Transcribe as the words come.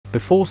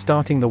before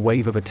starting the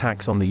wave of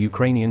attacks on the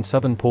Ukrainian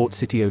southern port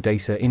city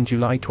Odesa in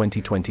July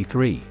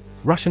 2023.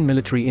 Russian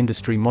military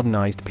industry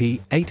modernized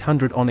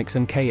P-800 Oniks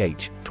and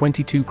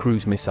Kh-22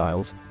 cruise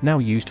missiles, now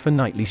used for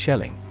nightly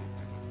shelling.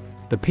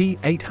 The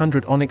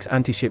P-800 Oniks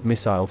anti-ship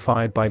missile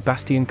fired by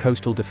Bastion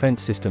Coastal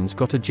Defense Systems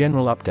got a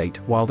general update,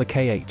 while the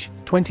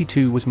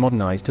Kh-22 was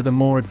modernized to the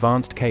more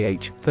advanced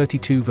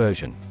Kh-32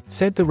 version,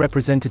 said the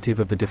representative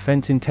of the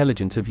Defense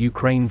Intelligence of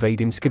Ukraine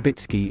Vadim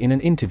Skibitsky in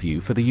an interview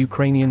for the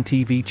Ukrainian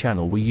TV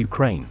channel We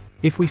Ukraine.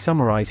 If we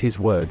summarize his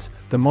words,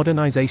 the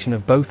modernization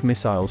of both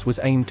missiles was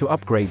aimed to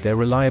upgrade their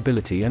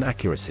reliability and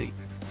accuracy.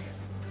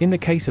 In the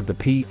case of the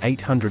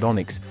P-800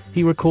 Oniks,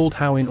 he recalled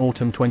how in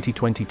autumn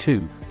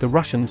 2022, the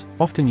Russians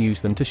often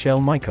used them to shell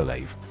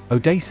Mykolaiv,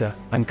 Odesa,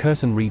 and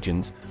Kherson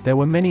regions. There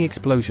were many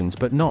explosions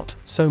but not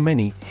so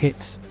many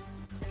hits.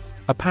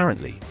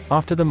 Apparently,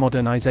 after the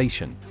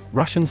modernization,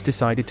 Russians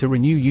decided to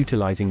renew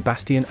utilizing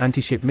Bastion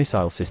anti-ship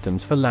missile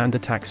systems for land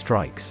attack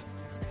strikes.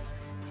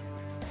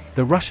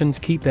 The Russians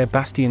keep their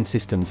Bastion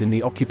systems in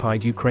the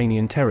occupied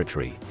Ukrainian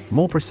territory,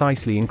 more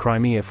precisely in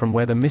Crimea, from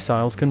where the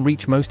missiles can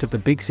reach most of the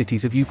big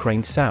cities of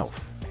Ukraine's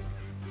south.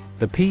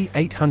 The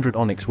P-800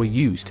 Oniks were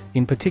used,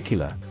 in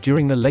particular,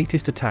 during the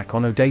latest attack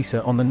on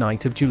Odesa on the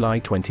night of July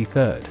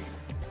 23.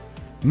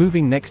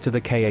 Moving next to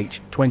the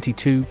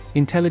Kh-22,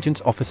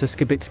 intelligence officer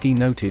Skibitsky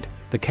noted,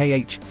 the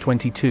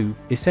Kh-22,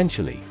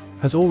 essentially,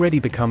 has already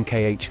become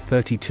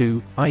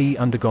Kh-32, i.e.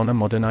 undergone a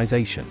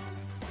modernization.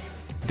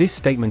 This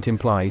statement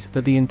implies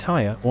that the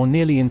entire or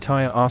nearly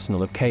entire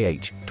arsenal of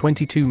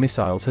Kh-22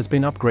 missiles has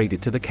been upgraded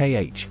to the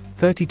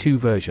Kh-32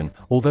 version,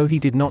 although he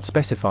did not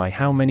specify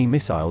how many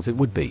missiles it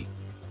would be.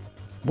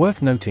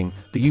 Worth noting,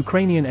 the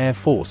Ukrainian Air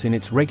Force in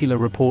its regular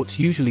reports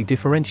usually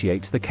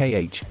differentiates the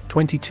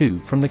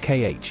Kh-22 from the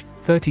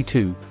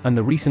Kh-32, and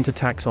the recent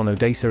attacks on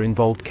Odesa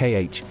involved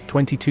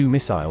Kh-22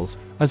 missiles,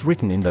 as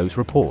written in those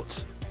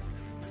reports.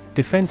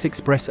 Defense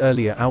Express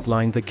earlier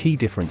outlined the key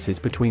differences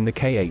between the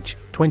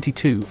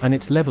Kh-22 and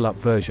its level-up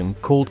version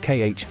called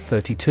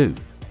Kh-32.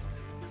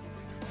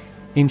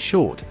 In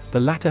short, the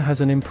latter has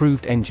an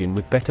improved engine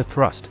with better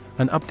thrust,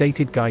 an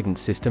updated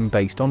guidance system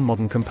based on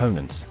modern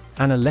components,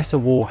 and a lesser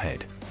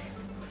warhead.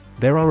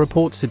 There are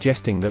reports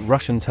suggesting that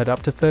Russians had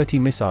up to 30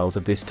 missiles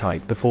of this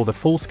type before the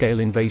full-scale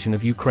invasion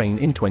of Ukraine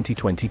in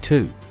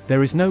 2022.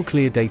 There is no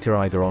clear data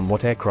either on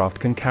what aircraft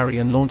can carry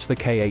and launch the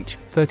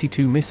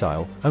Kh-32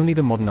 missile, only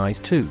the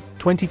modernized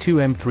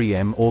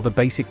Tu-22M3M or the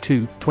basic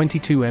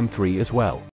Tu-22M3 as well.